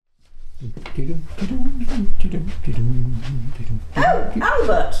Oh,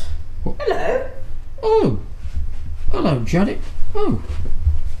 Albert! What? Hello. Oh, hello, Janet. Oh,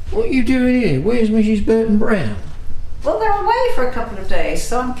 what are you doing here? Where's Mrs. Burton Brown? Well, they're away for a couple of days,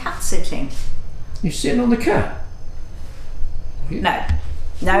 so I'm cat sitting. You're sitting on the cat? No,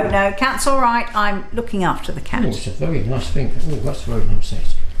 cat's all right. I'm looking after the cat. Oh, it's a very nice thing. Oh, that's very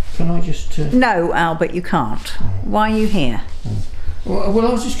nice. Can I just... No, Albert, you can't. Oh. Why are you here? Oh. Well,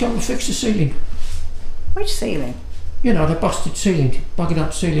 I was just going to fix the ceiling. Which ceiling? You know, the busted ceiling, bugging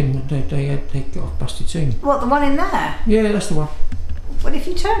up ceiling. They got a busted ceiling. What, the one in there? Yeah, that's the one. Well, if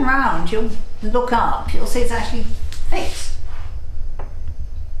you turn round, you'll look up. You'll see it's actually fixed.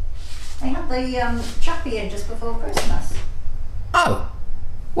 They had the chappie in just before Christmas. Oh,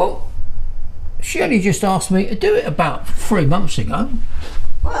 well, she only just asked me to do it about 3 months ago.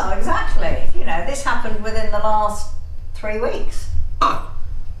 Well, exactly. You know, this happened within the last 3 weeks. Oh.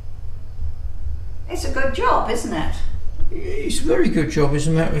 It's a good job, isn't it? It's a very good job, as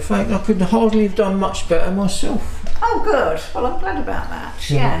a matter of fact. I could hardly have done much better myself. Oh, good. Well, I'm glad about that.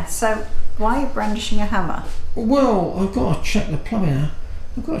 Yeah, so why are you brandishing a hammer? Well, I've got to check the plumbing out.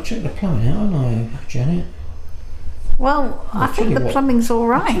 Haven't I, Janet? Well, I think the plumbing's all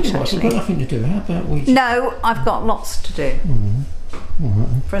right, I've actually. got nothing to do. How about we... No, I've got lots to do.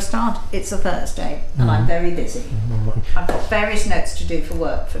 For a start, it's a Thursday, and I'm very busy. I've got various notes to do for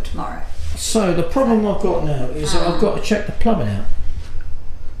work for tomorrow. So, the problem I've got now is that I've got to check the plumbing out.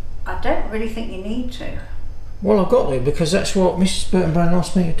 I don't really think you need to. Well, I've got to, because that's what Mrs. Burton Brown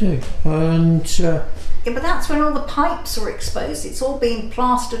asked me to do. And... Yeah, but that's when all the pipes are exposed. It's all being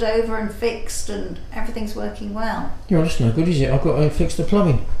plastered over and fixed, and everything's working well. Yeah, that's no good, is it? I've got to fix the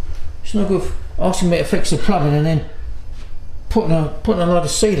plumbing. It's no good asking me to fix the plumbing and then putting a lot of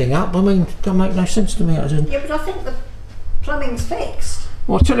ceiling up. I mean, it don't make no sense to me. Yeah, but I think the plumbing's fixed.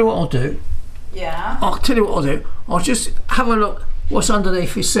 Well, I'll tell you what I'll do. Yeah? I'll tell you what I'll do. I'll just have a look what's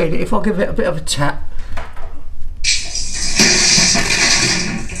underneath his ceiling. If I give it a bit of a tap.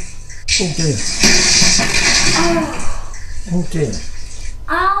 Oh dear. Oh dear.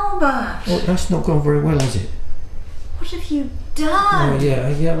 Albert! Oh, that's not gone very well, has it? What have you done? Oh yeah,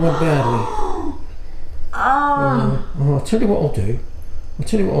 it went badly. Oh. I'll tell you what I'll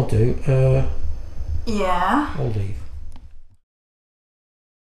do. Yeah? I'll leave.